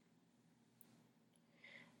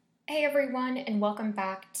Hey everyone, and welcome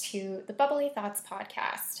back to the Bubbly Thoughts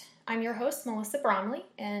Podcast. I'm your host, Melissa Bromley,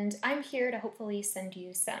 and I'm here to hopefully send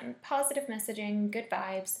you some positive messaging, good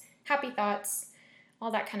vibes, happy thoughts, all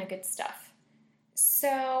that kind of good stuff.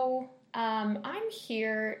 So, I'm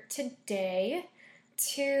here today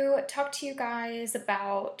to talk to you guys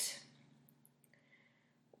about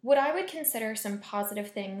what I would consider some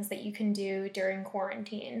positive things that you can do during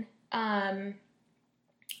quarantine.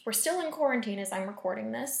 We're still in quarantine as I'm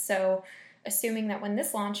recording this, so assuming that when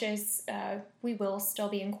this launches, we will still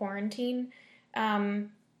be in quarantine.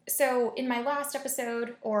 So in my last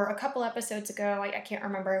episode, or a couple episodes ago, I can't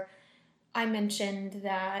remember, I mentioned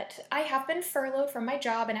that I have been furloughed from my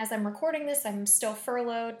job, and as I'm recording this, I'm still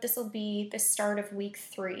furloughed. This will be the start of week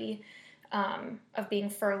 3 of being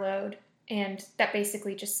furloughed, and that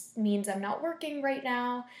basically just means I'm not working right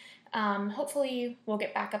now. Hopefully we'll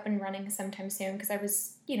get back up and running sometime soon because I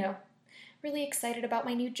was, really excited about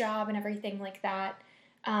my new job and everything like that.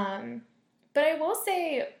 But I will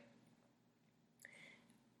say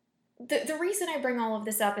the reason I bring all of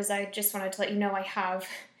this up is I just wanted to let you know I have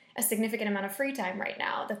a significant amount of free time right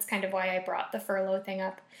now. That's kind of why I brought the furlough thing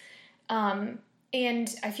up.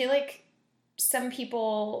 And I feel like some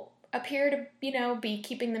people appear to, be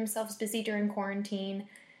keeping themselves busy during quarantine.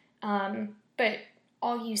 But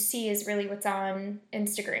all you see is really what's on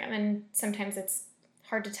Instagram, and sometimes it's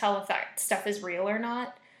hard to tell if that stuff is real or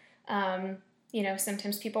not.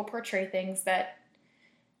 Sometimes people portray things that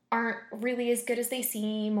aren't really as good as they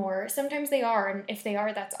seem, or sometimes they are, and if they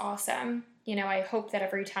are, that's awesome. I hope that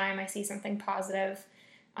every time I see something positive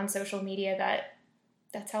on social media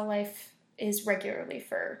that's how life is regularly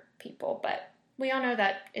for people, but we all know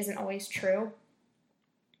that isn't always true.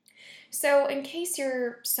 So in case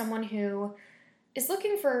you're someone who is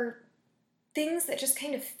looking for things that just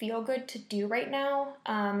kind of feel good to do right now.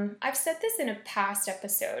 I've said this in a past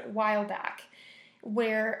episode a while back,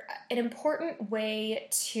 where an important way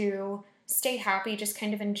to stay happy just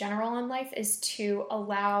kind of in general in life is to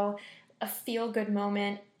allow a feel-good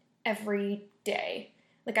moment every day.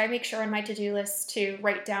 Like I make sure on my to-do list to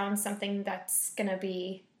write down something that's going to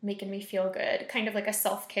be making me feel good, kind of like a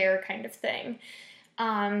self-care kind of thing.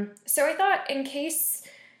 So I thought in case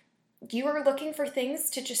you are looking for things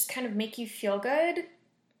to just kind of make you feel good,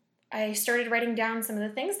 I started writing down some of the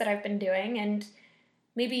things that I've been doing, and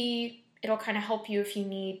maybe it'll kind of help you if you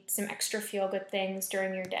need some extra feel-good things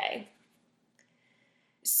during your day.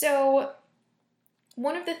 So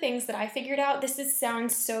one of the things that I figured out,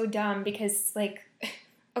 sounds so dumb because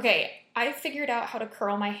I figured out how to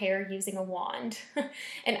curl my hair using a wand.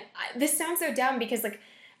 And this sounds so dumb because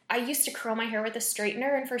I used to curl my hair with a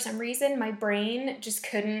straightener, and for some reason my brain just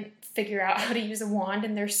couldn't figure out how to use a wand,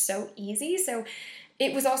 and they're so easy. So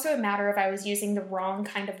it was also a matter of I was using the wrong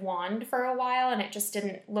kind of wand for a while, and it just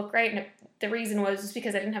didn't look right. And the reason was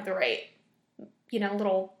because I didn't have the right,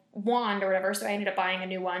 little wand or whatever. So I ended up buying a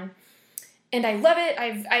new one, and I love it.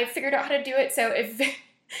 I've figured out how to do it. So if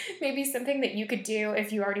maybe something that you could do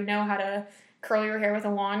if you already know how to curl your hair with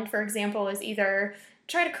a wand, for example, is either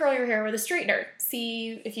try to curl your hair with a straightener.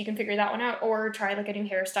 See if you can figure that one out, or try a new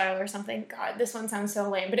hairstyle or something. God, this one sounds so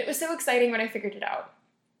lame, but it was so exciting when I figured it out.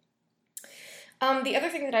 The other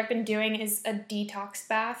thing that I've been doing is a detox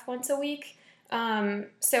bath once a week.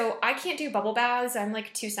 So I can't do bubble baths. I'm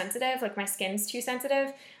too sensitive. My skin's too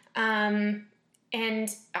sensitive. And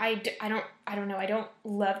I don't know. I don't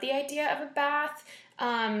love the idea of a bath.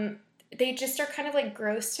 They just are kind of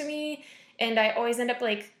gross to me. And I always end up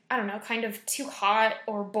kind of too hot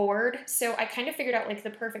or bored. So I kind of figured out the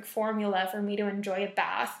perfect formula for me to enjoy a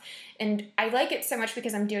bath. And I like it so much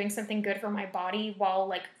because I'm doing something good for my body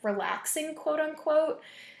while relaxing, quote unquote,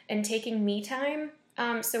 and taking me time.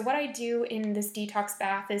 So what I do in this detox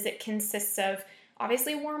bath is it consists of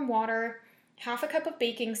obviously warm water, half a cup of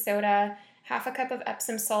baking soda, half a cup of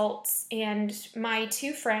Epsom salts, and my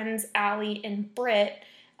 2 friends, Allie and Britt,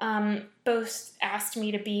 both asked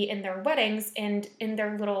me to be in their weddings, and in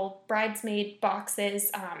their little bridesmaid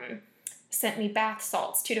boxes sent me bath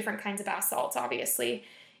salts, 2 different kinds of bath salts, obviously,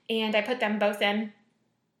 and I put them both in.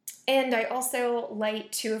 And I also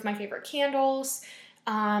light 2 of my favorite candles,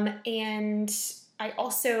 and I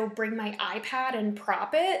also bring my iPad and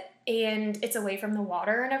prop it, and it's away from the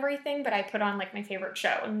water and everything, but I put on my favorite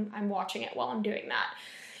show, and I'm watching it while I'm doing that.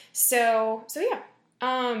 So yeah.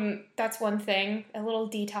 That's one thing, a little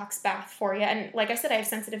detox bath for you. And like I said, I have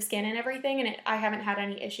sensitive skin and everything, and I haven't had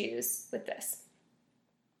any issues with this.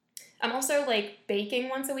 I'm also baking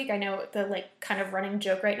once a week. I know the kind of running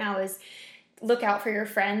joke right now is look out for your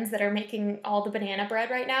friends that are making all the banana bread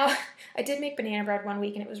right now. I did make banana bread one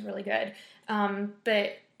week and it was really good.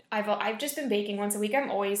 But I've just been baking once a week.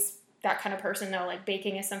 I'm always that kind of person though. Like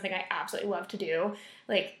baking is something I absolutely love to do.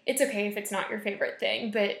 Like it's okay if it's not your favorite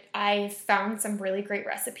thing, but I found some really great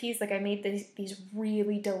recipes. Like I made these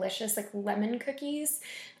really delicious like lemon cookies.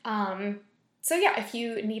 So yeah, if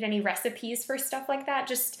you need any recipes for stuff like that,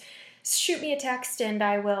 just shoot me a text and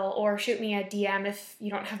I will, or shoot me a DM if you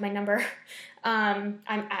don't have my number. I'm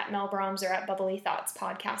at Mel Brahms or at Bubbly Thoughts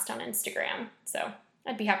Podcast on Instagram. So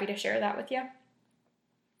I'd be happy to share that with you.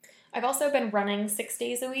 I've also been running 6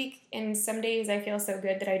 days a week, and some days I feel so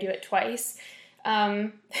good that I do it twice.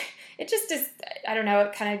 It just is, I don't know,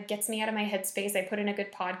 it kind of gets me out of my headspace. I put in a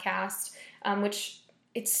good podcast, which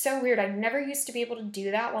it's so weird. I never used to be able to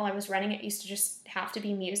do that while I was running. It used to just have to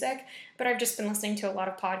be music, but I've just been listening to a lot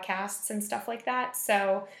of podcasts and stuff like that.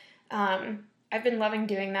 So I've been loving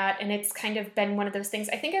doing that, and it's kind of been one of those things.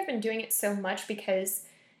 I think I've been doing it so much because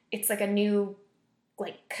it's like a new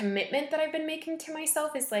like commitment that I've been making to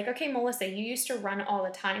myself is like, okay, Melissa, you used to run all the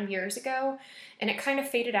time years ago and it kind of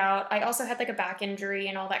faded out. I also had like a back injury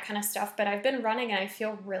and all that kind of stuff, but I've been running and I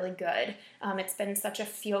feel really good. It's been such a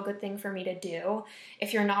feel good thing for me to do.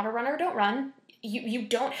 If you're not a runner, don't run. You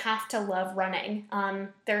don't have to love running.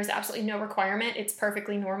 There's absolutely no requirement. It's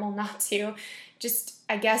perfectly normal not to. Just,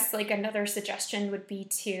 I guess like another suggestion would be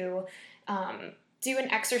to, do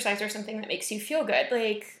an exercise or something that makes you feel good.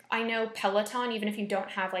 Like I know Peloton, even if you don't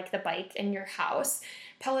have like the bike in your house,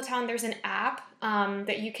 Peloton, there's an app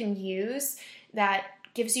that you can use that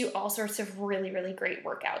gives you all sorts of really, really great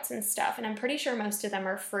workouts and stuff. And I'm pretty sure most of them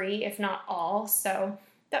are free, if not all. So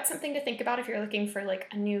that's something to think about if you're looking for like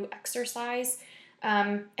a new exercise.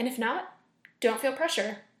 And if not, don't feel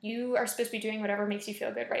pressure. You are supposed to be doing whatever makes you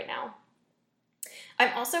feel good right now.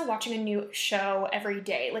 I'm also watching a new show every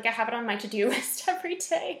day. Like I have it on my to-do list every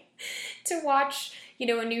day to watch,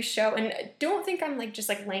 a new show. And don't think I'm like just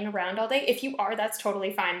like laying around all day. If you are, that's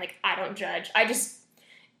totally fine. Like I don't judge. I just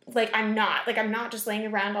I'm not just laying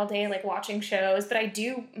around all day like watching shows, but I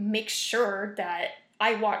do make sure that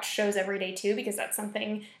I watch shows every day too, because that's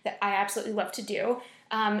something that I absolutely love to do.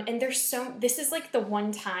 And this is like the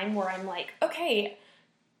one time where I'm like, okay,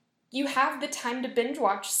 you have the time to binge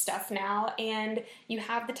watch stuff now, and you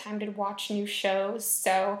have the time to watch new shows.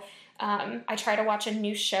 So I try to watch a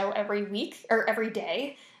new show every week or every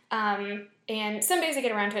day. And some days I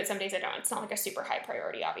get around to it, some days I don't. It's not like a super high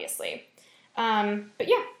priority, obviously. But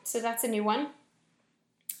yeah, so that's a new one.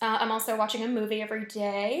 I'm also watching a movie every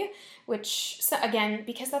day, which, again,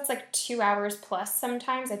 because that's like 2 hours plus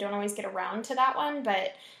sometimes, I don't always get around to that one,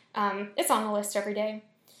 but it's on the list every day.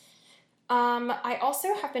 I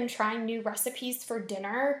also have been trying new recipes for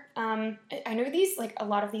dinner. I know a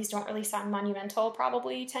lot of these don't really sound monumental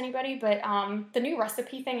probably to anybody, but the new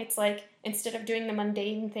recipe thing, it's like, instead of doing the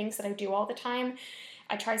mundane things that I do all the time,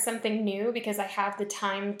 I try something new because I have the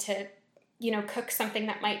time to, cook something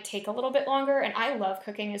that might take a little bit longer, and I love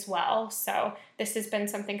cooking as well, so this has been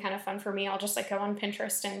something kind of fun for me. I'll just go on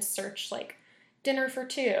Pinterest and search dinner for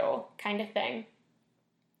two kind of thing.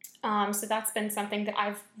 So that's been something that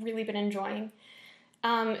I've really been enjoying.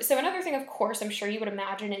 So another thing, of course, I'm sure you would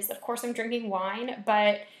imagine is, of course, I'm drinking wine,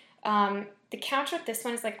 but the catch with this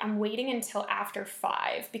one is I'm waiting until after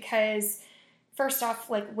 5 because first off,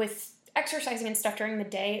 with exercising and stuff during the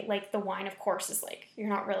day, the wine, of course, is you're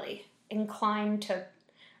not really inclined to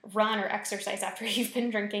run or exercise after you've been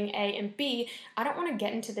drinking, A, and B, I don't want to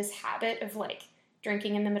get into this habit of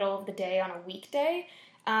drinking in the middle of the day on a weekday.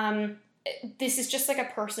 This is just a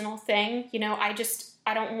personal thing, I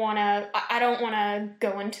don't want to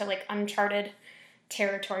go into uncharted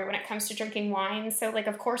territory when it comes to drinking wine. So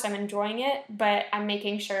of course I'm enjoying it, but I'm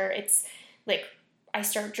making sure it's I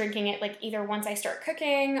start drinking it either once I start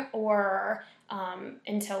cooking or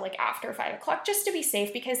until after 5 o'clock, just to be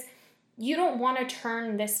safe, because you don't want to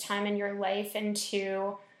turn this time in your life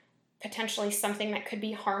into potentially something that could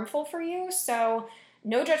be harmful for you. So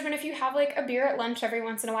no judgment if you have a beer at lunch every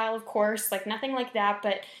once in a while, of course, nothing like that.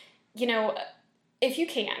 But, if you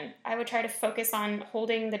can, I would try to focus on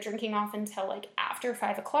holding the drinking off until after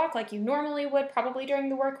 5 o'clock, like you normally would probably during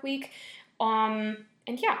the work week. And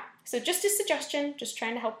yeah, so just a suggestion, just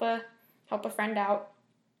trying to help a friend out.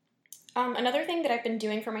 Another thing that I've been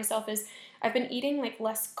doing for myself is I've been eating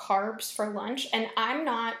less carbs for lunch, and I'm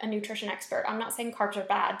not a nutrition expert. I'm not saying carbs are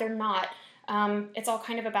bad. They're not. It's all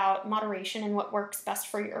kind of about moderation and what works best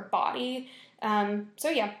for your body. So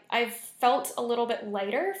yeah, I've felt a little bit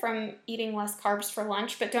lighter from eating less carbs for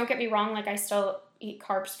lunch, but don't get me wrong, I still eat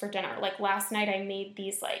carbs for dinner. Last night I made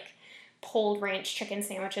these pulled ranch chicken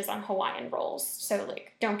sandwiches on Hawaiian rolls. So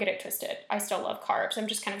don't get it twisted. I still love carbs. I'm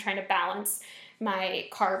just kind of trying to balance my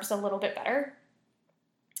carbs a little bit better.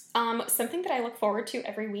 Something that I look forward to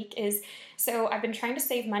every week is, so I've been trying to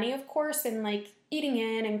save money, of course, and like eating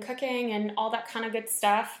in and cooking and all that kind of good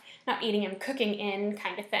stuff. Not eating in, cooking in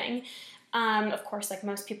kind of thing. Of course, like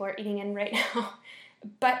most people are eating in right now.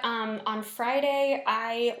 But on Friday,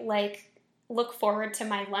 I like look forward to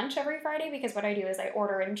my lunch every Friday because what I do is I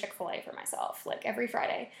order in Chick-fil-A for myself, like every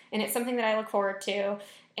Friday. And it's something that I look forward to.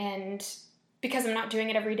 And because I'm not doing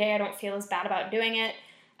it every day, I don't feel as bad about doing it.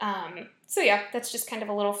 So yeah, that's just kind of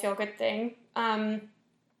a little feel-good thing.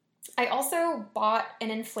 I also bought an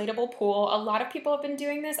inflatable pool. A lot of people have been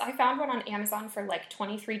doing this. I found one on Amazon for like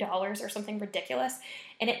 $23 or something ridiculous,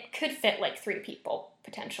 and it could fit like 3 people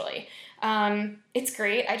potentially. It's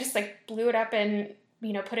great. I just like blew it up and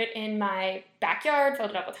put it in my backyard,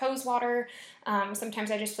 filled it up with hose water. Sometimes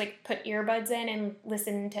I just like put earbuds in and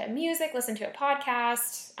listen to music, listen to a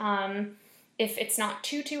podcast. If it's not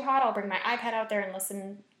too hot, I'll bring my iPad out there and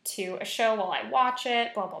listen to a show while I watch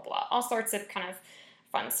it, blah, blah, blah. All sorts of kind of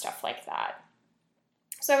fun stuff like that.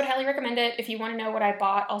 So I would highly recommend it. If you want to know what I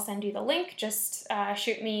bought, I'll send you the link. Just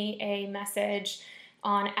shoot me a message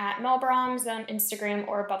on @melbrahms on Instagram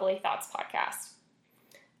or Bubbly Thoughts Podcast.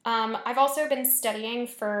 I've also been studying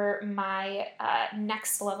for my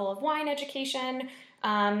next level of wine education.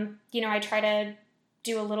 I try to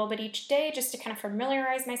do a little bit each day just to kind of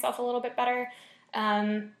familiarize myself a little bit better.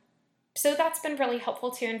 So that's been really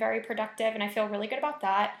helpful too and very productive, and I feel really good about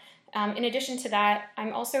that. In addition to that,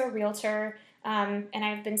 I'm also a realtor, and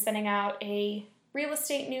I've been sending out a real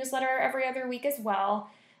estate newsletter every other week as well.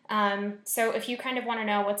 So if you kind of want to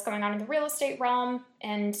know what's going on in the real estate realm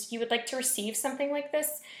and you would like to receive something like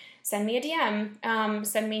this, send me a DM.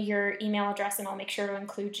 Send me your email address and I'll make sure to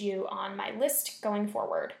include you on my list going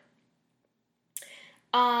forward.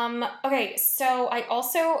 Okay, so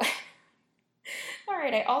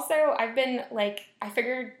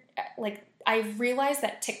I've realized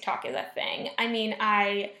that TikTok is a thing. I mean,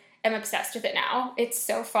 I am obsessed with it now. It's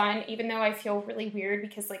so fun, even though I feel really weird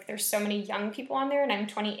because like there's so many young people on there and I'm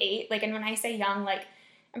 28. Like, and when I say young, like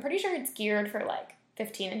I'm pretty sure it's geared for like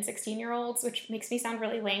 15 and 16-year-olds, which makes me sound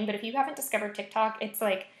really lame. But if you haven't discovered TikTok, it's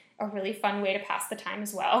like a really fun way to pass the time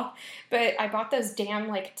as well. But I bought those damn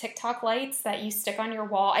like TikTok lights that you stick on your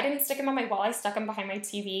wall. I didn't stick them on my wall. I stuck them behind my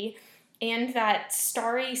TV. And that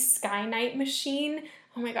Starry Sky Night machine.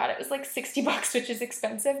 Oh my God, it was like $60, which is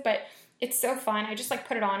expensive, but it's so fun. I just like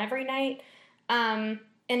put it on every night. And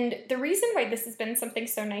the reason why this has been something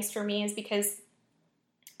so nice for me is because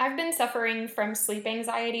I've been suffering from sleep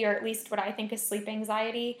anxiety, or at least what I think is sleep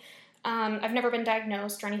anxiety. I've never been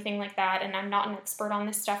diagnosed or anything like that, and I'm not an expert on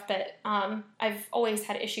this stuff, but I've always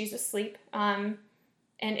had issues with sleep, and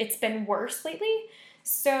it's been worse lately.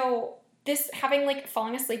 So this having like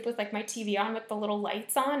falling asleep with like my TV on with the little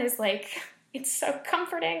lights on is like, it's so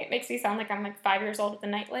comforting. It makes me sound like I'm like 5 years old with a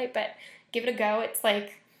nightlight, but give it a go. It's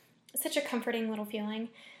like such a comforting little feeling.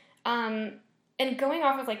 And going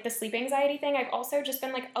off of like the sleep anxiety thing, I've also just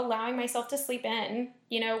been like allowing myself to sleep in,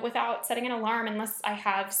 without setting an alarm unless I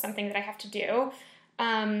have something that I have to do,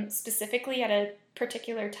 specifically at a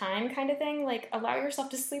particular time kind of thing. Like allow yourself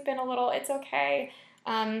to sleep in a little. It's okay.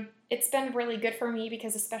 It's been really good for me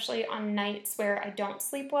because especially on nights where I don't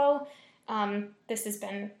sleep well, this has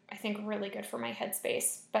been, I think, really good for my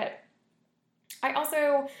headspace. But I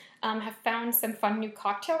also have found some fun new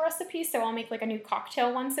cocktail recipes, so I'll make like a new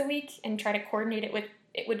cocktail once a week and try to coordinate it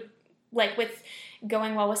with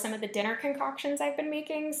going well with some of the dinner concoctions I've been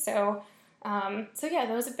making. So yeah,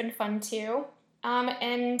 those have been fun too.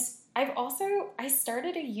 And I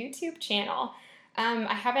started a YouTube channel.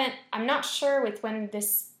 I'm not sure with when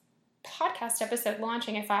this podcast episode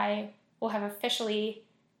launching if I will have officially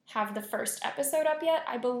have the first episode up yet.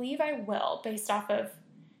 I believe I will, based off of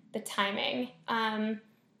the timing.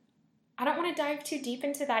 I don't want to dive too deep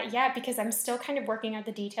into that yet because I'm still kind of working out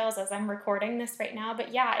the details as I'm recording this right now.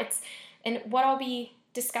 But yeah, and what I'll be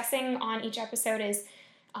discussing on each episode is,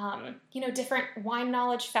 different wine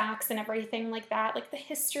knowledge facts and everything like that, like the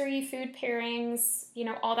history, food pairings,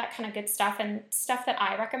 all that kind of good stuff and stuff that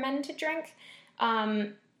I recommend to drink.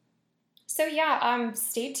 So yeah,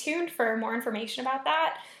 stay tuned for more information about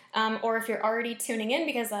that. Or if you're already tuning in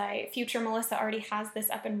because future Melissa already has this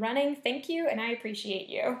up and running, thank you, and I appreciate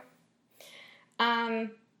you.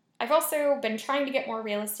 I've also been trying to get more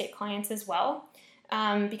real estate clients as well,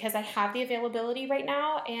 because I have the availability right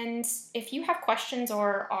now, and if you have questions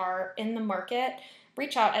or are in the market,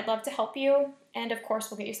 reach out. I'd love to help you, and of course,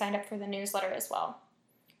 we'll get you signed up for the newsletter as well.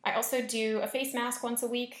 I also do a face mask once a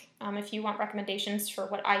week. If you want recommendations for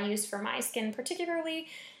what I use for my skin particularly,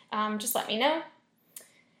 just let me know.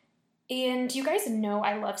 And you guys know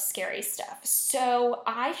I love scary stuff. So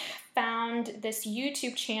I found this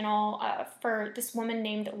YouTube channel for this woman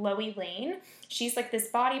named Loie Lane. She's like this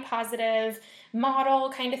body positive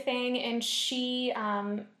model kind of thing. And she,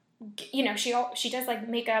 she does like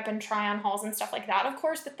makeup and try on hauls and stuff like that, of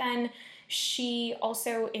course. But then she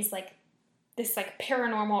also is like this like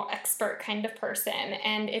paranormal expert kind of person.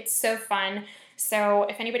 And it's so fun. So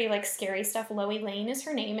if anybody likes scary stuff, Loie Lane is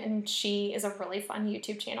her name, and she is a really fun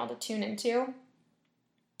YouTube channel to tune into.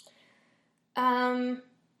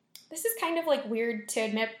 This is kind of like weird to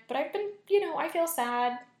admit, but I've been, I feel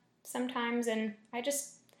sad sometimes, and I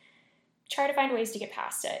just try to find ways to get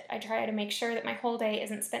past it. I try to make sure that my whole day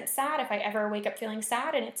isn't spent sad if I ever wake up feeling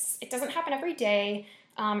sad, and it doesn't happen every day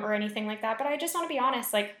or anything like that, but I just want to be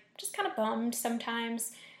honest, like, just kind of bummed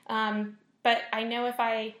sometimes. But I know if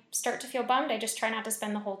I start to feel bummed, I just try not to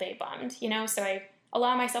spend the whole day bummed, so I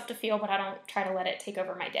allow myself to feel, but I don't try to let it take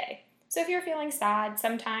over my day. So if you're feeling sad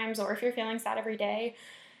sometimes, or if you're feeling sad every day,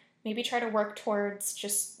 maybe try to work towards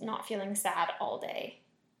just not feeling sad all day.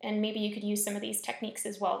 And maybe you could use some of these techniques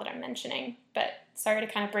as well that I'm mentioning. But sorry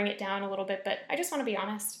to kind of bring it down a little bit, but I just want to be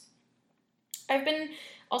honest. I've been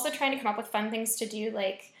also trying to come up with fun things to do,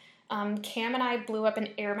 like Cam and I blew up an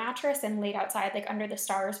air mattress and laid outside like under the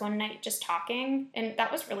stars one night just talking, and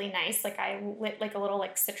that was really nice. Like I lit like a little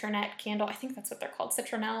like citronette candle. I think that's what they're called,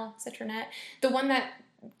 citronette, the one that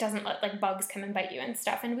doesn't let like bugs come and bite you and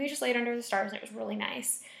stuff, and we just laid under the stars and it was really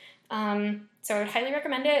nice. So I would highly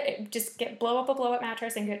recommend it. Just blow up a blow up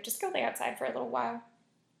mattress and just go lay outside for a little while.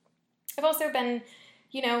 I've also been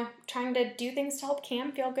trying to do things to help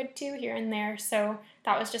Cam feel good too here and there. So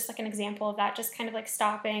that was just like an example of that, just kind of like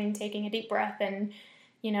stopping, taking a deep breath, and,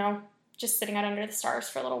 just sitting out under the stars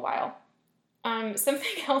for a little while.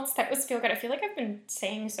 Something else that was feel good. I feel like I've been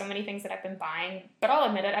saying so many things that I've been buying, but I'll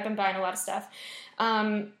admit it, I've been buying a lot of stuff.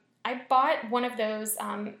 I bought one of those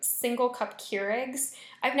single cup Keurigs.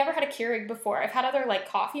 I've never had a Keurig before. I've had other like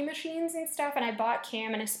coffee machines and stuff, and I bought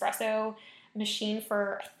Cam an espresso machine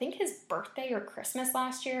for I think his birthday or Christmas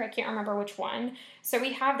last year. I can't remember which one. So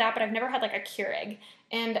we have that, but I've never had like a Keurig.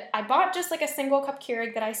 And I bought just like a single cup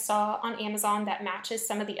Keurig that I saw on Amazon that matches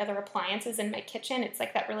some of the other appliances in my kitchen. It's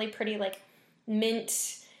like that really pretty like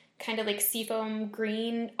mint kind of like seafoam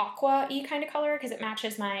green aqua-y kind of color because it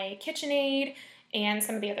matches my KitchenAid and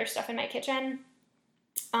some of the other stuff in my kitchen.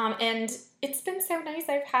 And it's been so nice.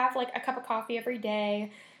 I have like a cup of coffee every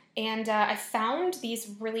day. And I found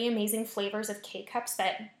these really amazing flavors of K-Cups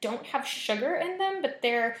that don't have sugar in them, but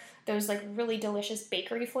they're those like really delicious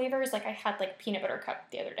bakery flavors. Like I had like peanut butter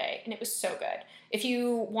cup the other day, and it was so good. If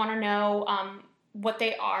you want to know what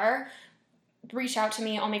they are, reach out to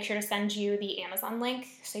me. I'll make sure to send you the Amazon link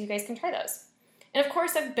so you guys can try those. And of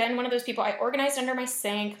course, I've been one of those people. I organized under my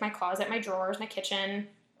sink, my closet, my drawers, my kitchen.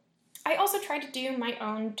 I also tried to do my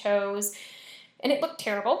own toes. And it looked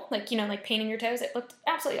terrible, like painting your toes. It looked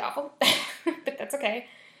absolutely awful, but that's okay.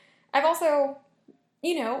 I've also,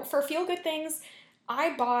 for feel-good things,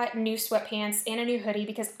 I bought new sweatpants and a new hoodie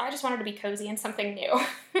because I just wanted to be cozy and something new.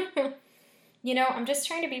 I'm just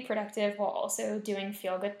trying to be productive while also doing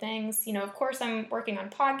feel-good things. Of course, I'm working on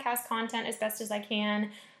podcast content as best as I can.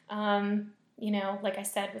 Like I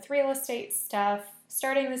said, with real estate stuff,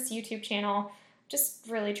 starting this YouTube channel, just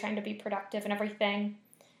really trying to be productive and everything.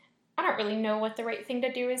 I don't really know what the right thing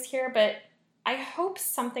to do is here, but I hope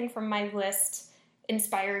something from my list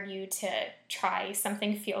inspired you to try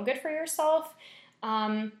something feel good for yourself.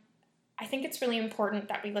 I think it's really important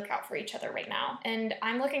that we look out for each other right now, and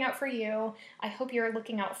I'm looking out for you. I hope you're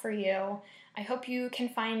looking out for you. I hope you can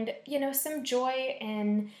find, some joy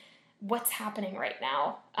in what's happening right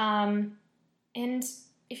now. And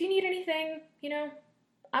if you need anything,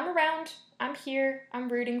 I'm around. I'm here. I'm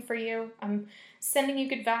rooting for you. I'm sending you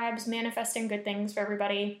good vibes, manifesting good things for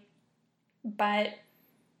everybody. But,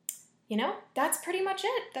 that's pretty much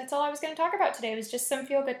it. That's all I was going to talk about today. It was just some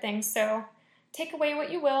feel-good things. So take away what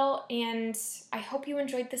you will, and I hope you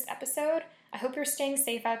enjoyed this episode. I hope you're staying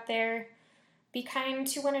safe out there. Be kind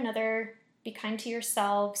to one another. Be kind to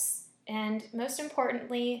yourselves. And most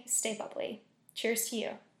importantly, stay bubbly. Cheers to you.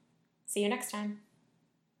 See you next time.